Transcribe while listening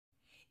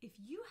If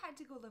you had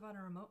to go live on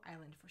a remote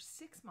island for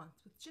 6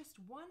 months with just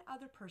one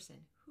other person,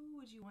 who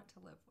would you want to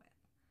live with?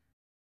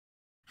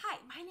 Hi,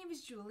 my name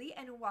is Julie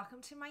and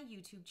welcome to my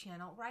YouTube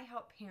channel where I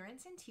help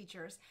parents and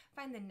teachers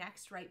find the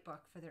next right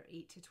book for their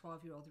 8 to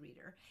 12-year-old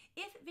reader.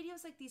 If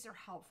videos like these are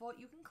helpful,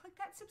 you can click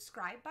that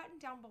subscribe button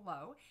down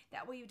below.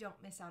 That way you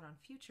don't miss out on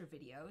future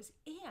videos.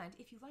 And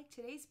if you like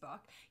today's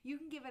book, you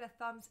can give it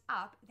a thumbs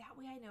up. That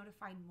way I know to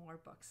find more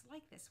books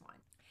like this one.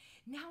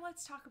 Now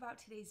let's talk about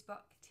today's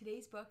book.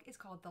 Today's book is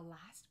called The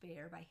Last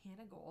Bear by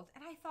Hannah Gold.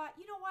 And I thought,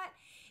 you know what?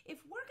 If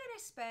we're going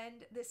to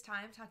spend this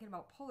time talking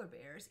about polar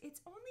bears,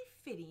 it's only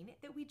fitting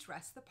that we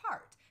dress the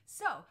part.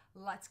 So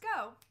let's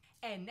go.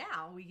 And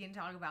now we can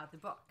talk about the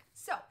book.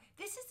 So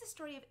this is the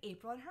story of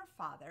April and her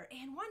father.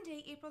 And one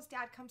day April's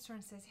dad comes to her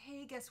and says,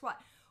 hey, guess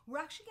what? We're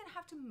actually going to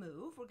have to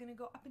move. We're going to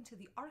go up into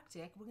the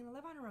Arctic. We're going to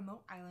live on a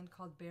remote island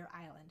called Bear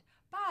Island.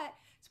 But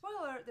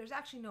spoiler, there's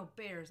actually no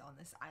bears on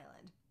this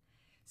island.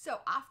 So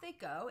off they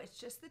go. It's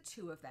just the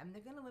two of them.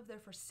 They're going to live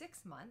there for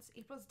 6 months.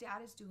 April's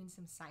dad is doing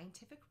some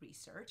scientific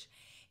research.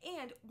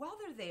 And while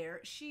they're there,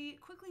 she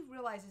quickly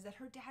realizes that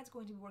her dad's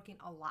going to be working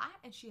a lot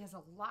and she has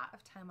a lot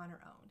of time on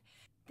her own.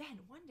 Then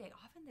one day,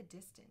 off in the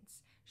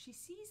distance, she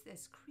sees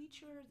this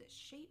creature, this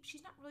shape.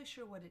 She's not really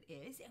sure what it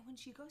is. And when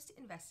she goes to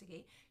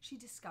investigate, she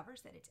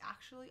discovers that it's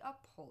actually a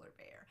polar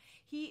bear.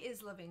 He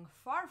is living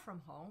far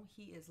from home.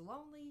 He is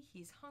lonely,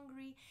 he's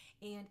hungry,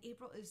 and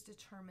April is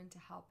determined to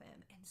help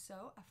him. And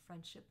so a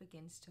friendship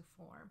begins to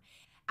form.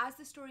 As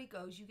the story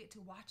goes, you get to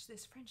watch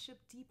this friendship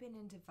deepen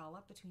and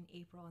develop between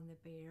April and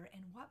the bear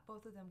and what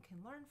both of them can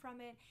learn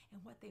from it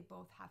and what they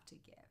both have to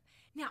give.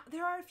 Now,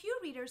 there are a few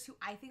readers who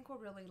I think will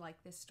really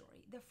like this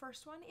story. The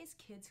first one is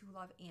kids who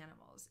love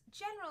animals.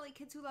 Generally,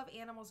 kids who love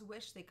animals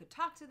wish they could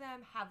talk to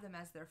them, have them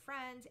as their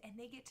friends, and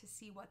they get to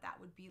see what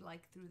that would be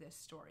like through this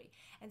story.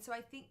 And so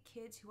I think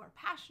kids who are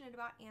passionate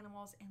about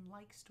animals and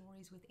like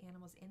stories with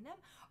animals in them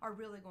are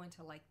really going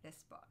to like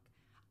this book.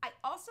 I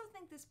also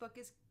think this book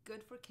is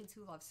good for kids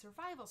who love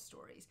survival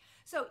stories.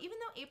 So even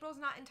though April's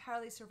not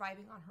entirely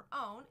surviving on her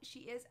own, she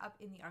is up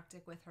in the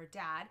Arctic with her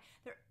dad.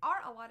 There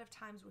are a lot of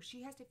times where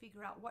she has to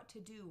figure out what to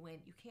do when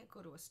you can't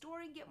go to a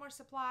store and get more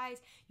supplies,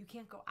 you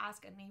can't go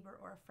ask a neighbor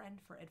or a friend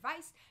for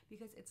advice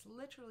because it's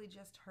literally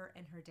just her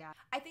and her dad.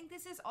 I think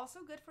this is also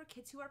good for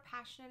kids who are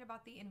passionate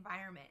about the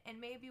environment and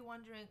may be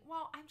wondering,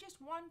 well, I'm just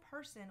one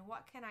person,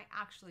 what can I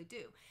actually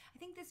do? I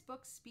think this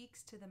book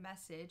speaks to the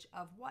message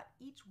of what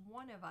each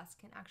one of us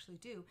can actually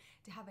do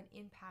to have an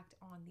impact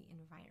on the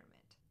environment.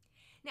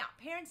 Now,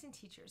 parents and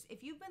teachers,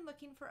 if you've been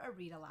looking for a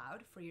read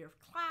aloud for your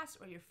class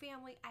or your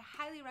family, I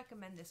highly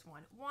recommend this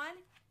one. One,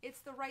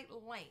 it's the right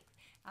length.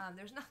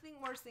 There's nothing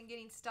worse than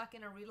getting stuck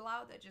in a read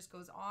aloud that just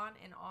goes on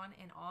and on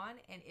and on,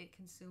 and it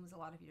consumes a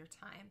lot of your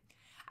time.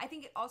 I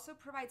think it also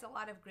provides a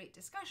lot of great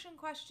discussion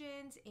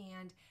questions,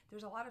 and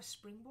there's a lot of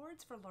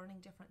springboards for learning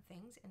different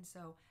things, and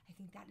so I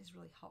think that is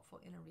really helpful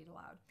in a read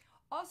aloud.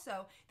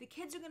 Also, the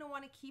kids are going to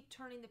want to keep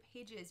turning the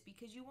pages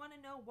because you want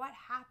to know what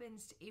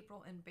happens to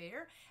April and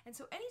Bear. And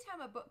so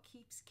anytime a book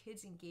keeps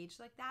kids engaged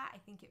like that, I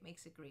think it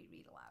makes a great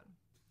read aloud.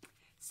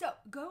 So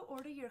go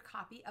order your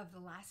copy of The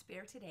Last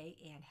Bear today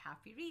and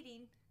happy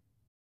reading.